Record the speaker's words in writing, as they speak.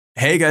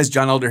Hey guys,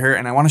 John Elder here,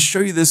 and I want to show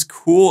you this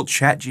cool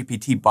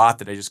ChatGPT bot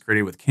that I just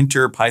created with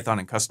Tkinter, Python,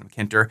 and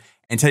CustomTkinter,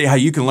 and tell you how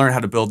you can learn how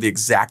to build the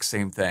exact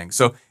same thing.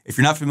 So if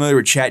you're not familiar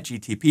with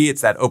ChatGPT,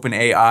 it's that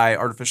OpenAI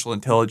artificial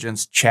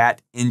intelligence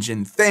chat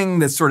engine thing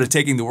that's sort of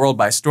taking the world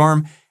by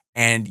storm.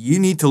 And you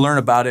need to learn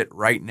about it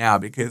right now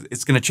because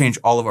it's going to change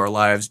all of our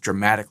lives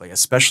dramatically,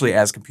 especially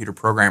as computer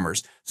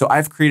programmers. So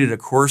I've created a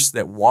course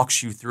that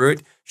walks you through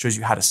it, shows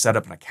you how to set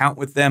up an account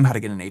with them, how to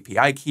get an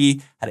API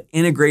key, how to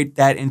integrate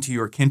that into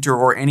your Tkinter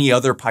or any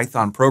other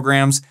Python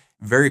programs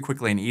very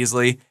quickly and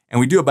easily.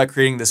 And we do it by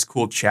creating this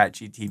cool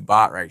ChatGPT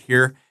bot right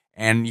here.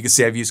 And you can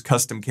see I've used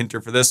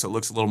CustomTkinter for this, so it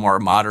looks a little more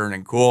modern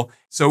and cool.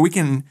 So we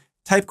can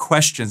type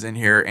questions in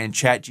here and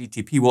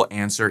ChatGPT will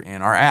answer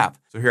in our app.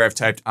 So here I've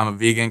typed, I'm a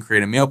vegan,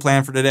 create a meal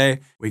plan for today.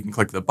 We can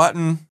click the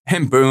button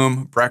and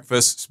boom,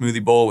 breakfast,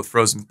 smoothie bowl with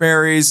frozen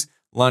berries,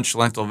 lunch,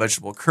 lentil,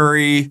 vegetable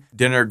curry,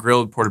 dinner,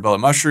 grilled portobello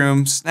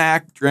mushroom,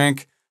 snack,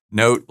 drink,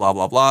 note, blah,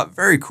 blah, blah.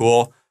 Very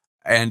cool.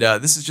 And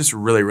this is just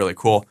really, really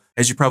cool.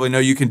 As you probably know,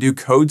 you can do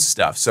code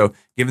stuff. So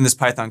given this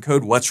Python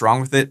code, what's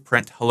wrong with it?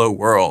 Print hello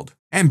world.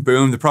 And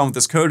boom, the problem with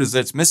this code is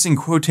that it's missing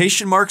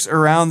quotation marks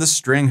around the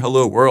string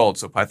hello world.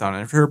 So Python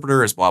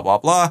interpreter is blah, blah,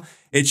 blah.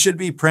 It should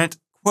be print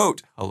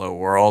quote hello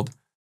world.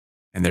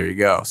 And there you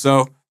go.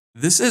 So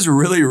this is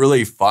really,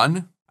 really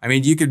fun. I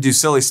mean, you could do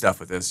silly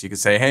stuff with this. You could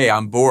say, hey,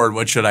 I'm bored.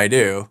 What should I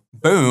do?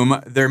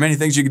 Boom. There are many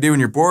things you can do when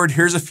you're bored.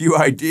 Here's a few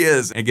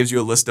ideas. And it gives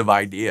you a list of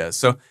ideas.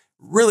 So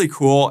really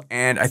cool.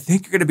 And I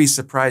think you're going to be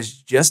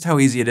surprised just how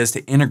easy it is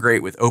to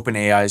integrate with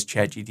OpenAI's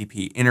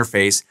ChatGPT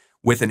interface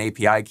with an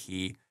API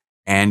key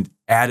and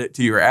add it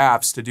to your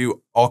apps to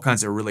do all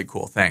kinds of really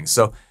cool things.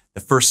 So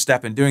the first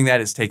step in doing that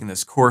is taking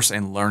this course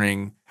and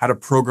learning how to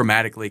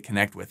programmatically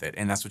connect with it.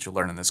 And that's what you'll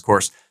learn in this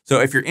course.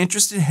 So if you're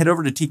interested, head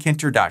over to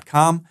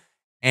Tkinter.com.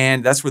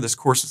 And that's where this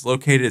course is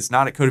located. It's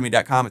not at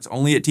Codemy.com. It's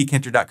only at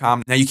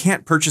Tkinter.com. Now you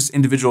can't purchase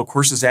individual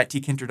courses at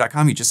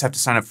Tkinter.com. You just have to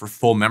sign up for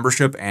full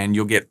membership and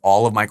you'll get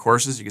all of my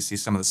courses. You can see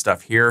some of the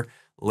stuff here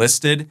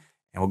listed.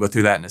 And we'll go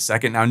through that in a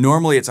second. Now,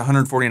 normally it's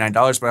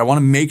 $149, but I want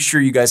to make sure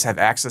you guys have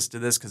access to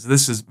this because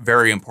this is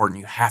very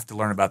important. You have to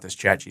learn about this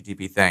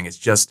ChatGPT thing. It's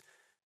just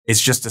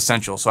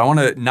essential. So I want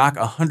to knock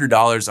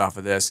 $100 off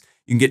of this.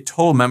 You can get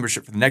total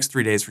membership for the next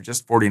 3 days for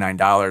just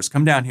 $49.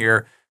 Come down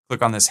here,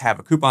 click on this have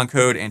a coupon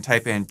code and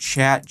type in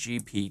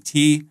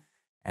ChatGPT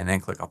and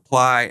then click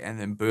apply and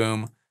then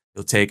boom,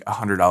 you'll take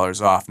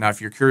 $100 off. Now, if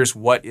you're curious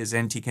what is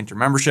in Tkinter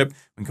membership,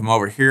 we can come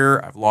over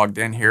here. I've logged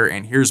in here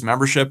and here's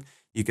membership.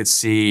 You could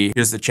see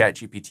here's the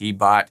ChatGPT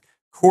bot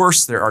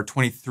course. There are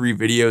 23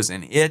 videos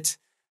in it,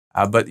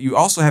 but you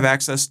also have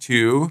access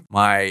to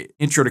my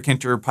Intro to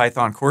Tkinter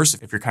Python course.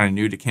 If you're kind of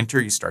new to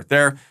Tkinter, you start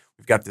there.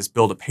 We've got this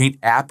Build a Paint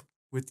app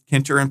with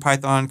Tkinter and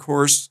Python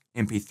course,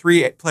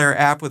 MP3 player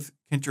app with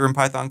Tkinter and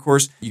Python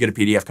course. You get a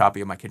PDF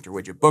copy of my Tkinter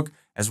widget book,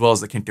 as well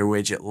as the Tkinter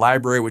widget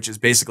library, which is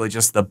basically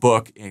just the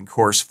book in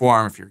course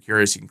form. If you're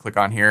curious, you can click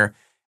on here.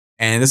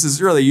 And this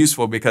is really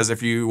useful because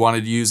if you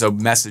wanted to use a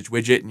message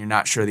widget and you're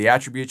not sure the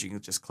attributes, you can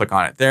just click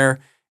on it there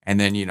and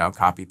then,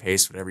 copy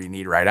paste whatever you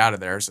need right out of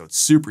there. So it's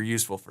super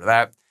useful for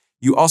that.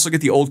 You also get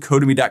the old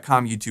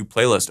Codemy.com YouTube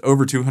playlist,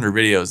 over 200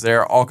 videos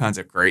there, all kinds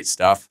of great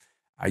stuff.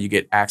 You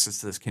get access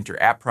to this Tkinter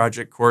app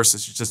project course.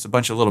 It's just a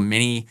bunch of little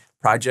mini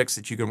projects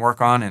that you can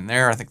work on in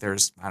there. I think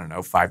there's,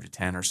 5 to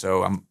 10 or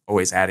so. I'm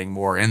always adding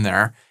more in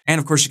there. And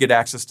of course, you get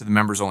access to the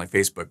members only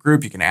Facebook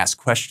group. You can ask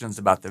questions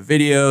about the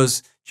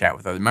videos, chat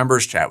with other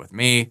members, chat with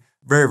me.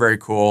 Very, very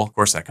cool. Of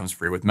course, that comes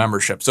free with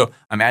membership. So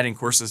I'm adding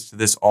courses to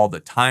this all the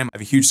time. I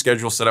have a huge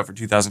schedule set up for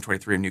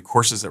 2023 of new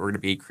courses that we're going to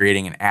be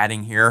creating and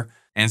adding here.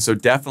 And so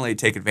definitely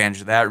take advantage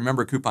of that.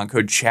 Remember coupon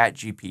code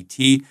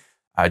ChatGPT.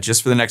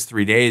 Just for the next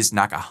 3 days,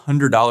 knock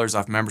 $100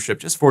 off membership,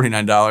 just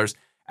 $49.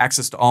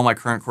 Access to all my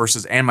current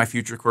courses and my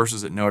future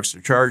courses at no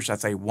extra charge.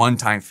 That's a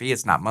one-time fee.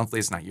 It's not monthly,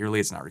 it's not yearly,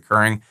 it's not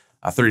recurring.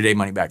 A 30-day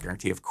money-back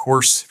guarantee, of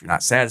course, if you're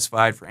not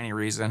satisfied for any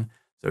reason.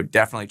 So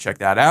definitely check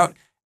that out.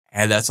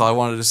 And that's all I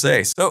wanted to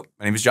say. So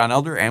my name is John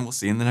Elder, and we'll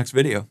see you in the next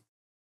video.